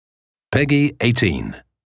Peggy 18.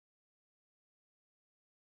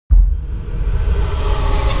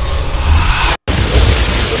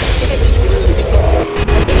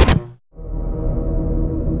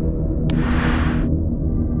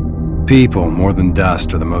 People, more than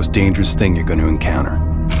dust, are the most dangerous thing you're going to encounter.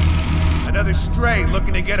 Another stray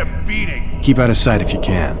looking to get a beating. Keep out of sight if you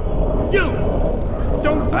can. You!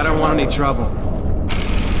 Don't... I don't want any trouble.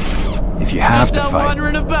 If you have to fight,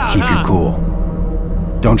 keep your cool.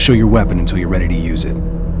 Don't show your weapon until you're ready to use it.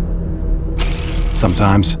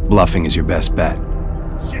 Sometimes, bluffing is your best bet.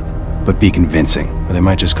 Shit! But be convincing, or they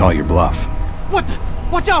might just call your bluff. What the?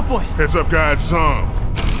 Watch out, boys! Heads up, guys, some.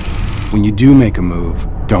 When you do make a move,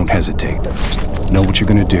 don't hesitate. Know what you're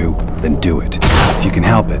gonna do, then do it. If you can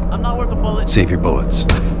help it, I'm not worth a bullet. save your bullets.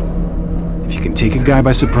 If you can take a guy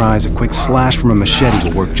by surprise, a quick slash from a machete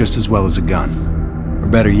will work just as well as a gun. Or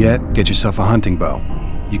better yet, get yourself a hunting bow.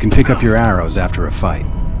 You can pick up your arrows after a fight.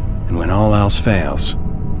 And when all else fails,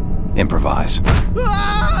 improvise.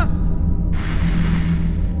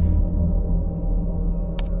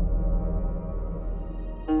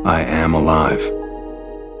 I am alive.